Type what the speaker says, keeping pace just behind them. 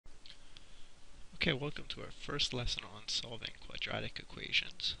Okay, welcome to our first lesson on solving quadratic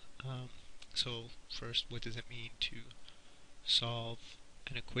equations. So first, what does it mean to solve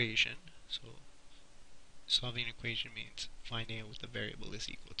an equation? So solving an equation means finding out what the variable is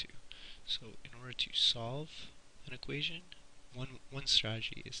equal to. So in order to solve an equation, one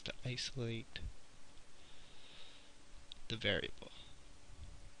strategy is to isolate the variable.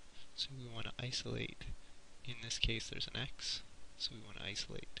 So we want to isolate, in this case there's an x, so we want to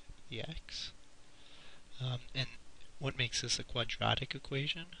isolate the x. And what makes this a quadratic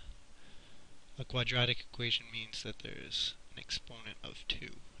equation? A quadratic equation means that there's an exponent of 2,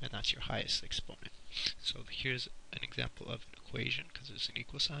 and that's your highest exponent. So here's an example of an equation because there's an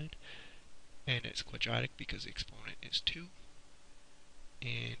equal sign, and it's quadratic because the exponent is 2,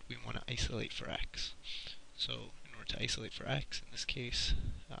 and we want to isolate for x. So in order to isolate for x, in this case,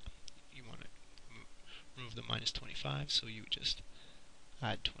 you want to remove the minus 25, so you would just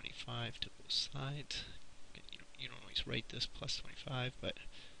add 25 to both sides. You don't always write this plus 25, but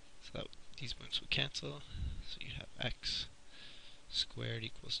so that these ones would cancel. So you have x squared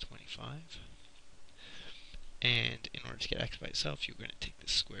equals 25. And in order to get x by itself, you're going to take the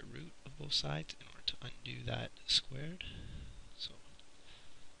square root of both sides in order to undo that squared. So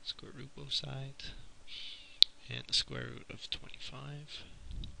square root both sides, and the square root of 25.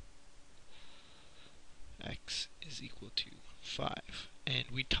 X is equal to 5. And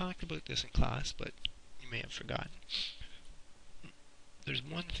we talked about this in class, but you may have forgotten. There's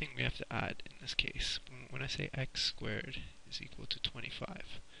one thing we have to add in this case. When I say x squared is equal to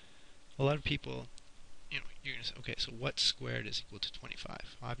 25, a lot of people, you're going to say, okay, so what squared is equal to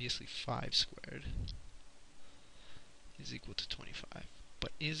 25? Obviously 5 squared is equal to 25.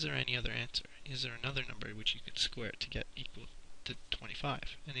 But is there any other answer? Is there another number which you could square to get equal to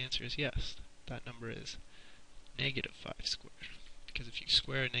 25? And the answer is yes. That number is negative 5 squared. Because if you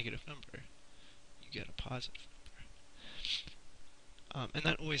square a negative number, you get a positive number. And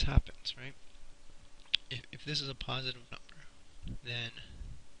that always happens, right? If this is a positive number, then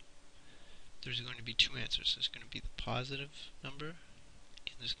there's going to be two answers. There's going to be the positive number,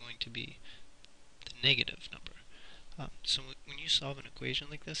 and there's going to be the negative number. So when you solve an equation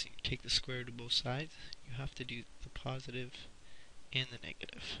like this, and you take the square root of both sides, you have to do the positive and the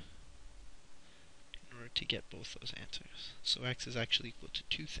negative in order to get both those answers. So x is actually equal to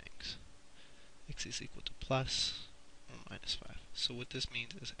two things. X is equal to plus or minus 5. So what this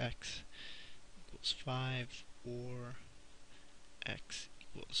means is x equals 5 or x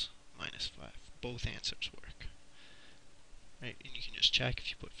equals minus 5. Both answers work. Right? And you can just check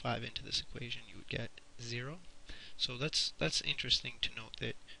if you put 5 into this equation, you would get 0. So that's interesting to note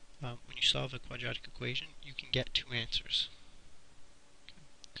that when you solve a quadratic equation, you can get two answers.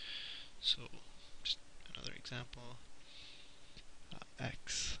 Okay. So just another example,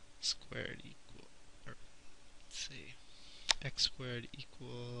 x squared equal, or let's see, x squared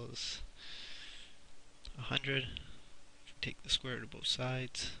equals 100. Take the square root of both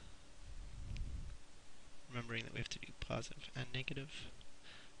sides, remembering that we have to do positive and negative.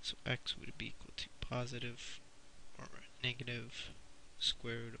 So x would be equal to positive or negative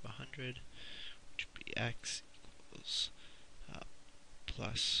square root of 100, which would be x equals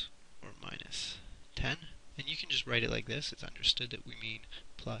plus or minus 10. And you can just write it like this. It's understood that we mean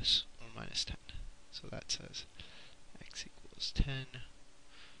plus or minus 10. So that says x equals 10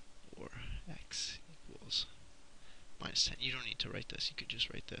 or x equals minus 10. You don't need to write this. You could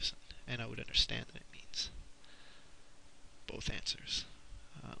just write this, and I would understand that it means both answers.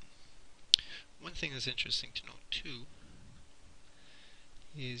 One thing that's interesting to note too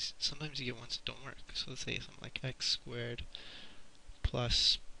is sometimes you get ones that don't work. So let's say something like x squared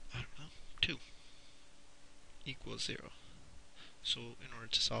plus, 2 equals 0. So in order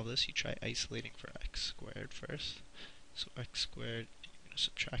to solve this, you try isolating for x squared first. So x squared, you're going to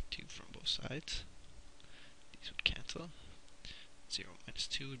subtract 2 from both sides. These would cancel. 0 minus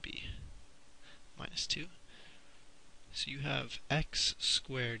 2 would be minus 2. So you have x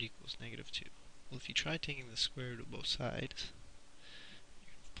squared equals negative 2. Well, if you try taking the square root of both sides,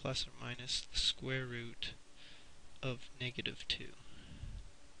 you have plus or minus the square root of negative 2.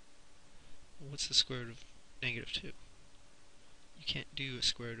 Well, what's the square root of negative 2? You can't do a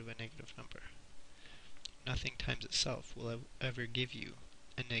square root of a negative number. Nothing times itself will ever give you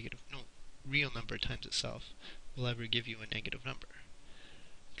a negative, no real number times itself will ever give you a negative number.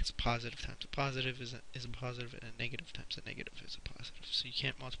 Because a positive times a positive is a positive, and a negative times a negative is a positive. So you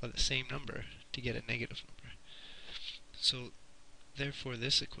can't multiply the same number to get a negative number. So therefore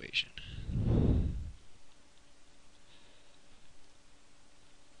this equation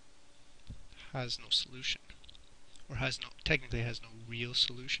has no solution, or technically has no real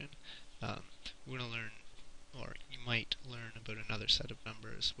solution, we're going to learn, or you might learn about another set of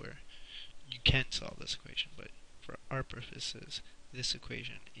numbers where you can solve this equation, but for our purposes, this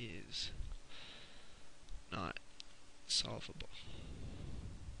equation is not solvable.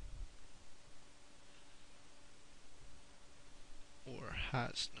 Or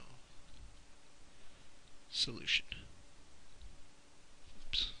has no solution.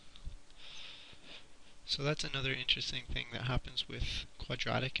 Oops. So that's another interesting thing that happens with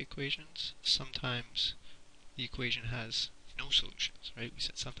quadratic equations. Sometimes the equation has no solutions, right? We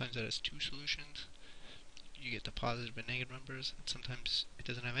said sometimes it has two solutions. You get the positive and negative numbers, and sometimes it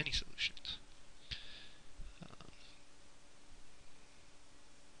doesn't have any solutions.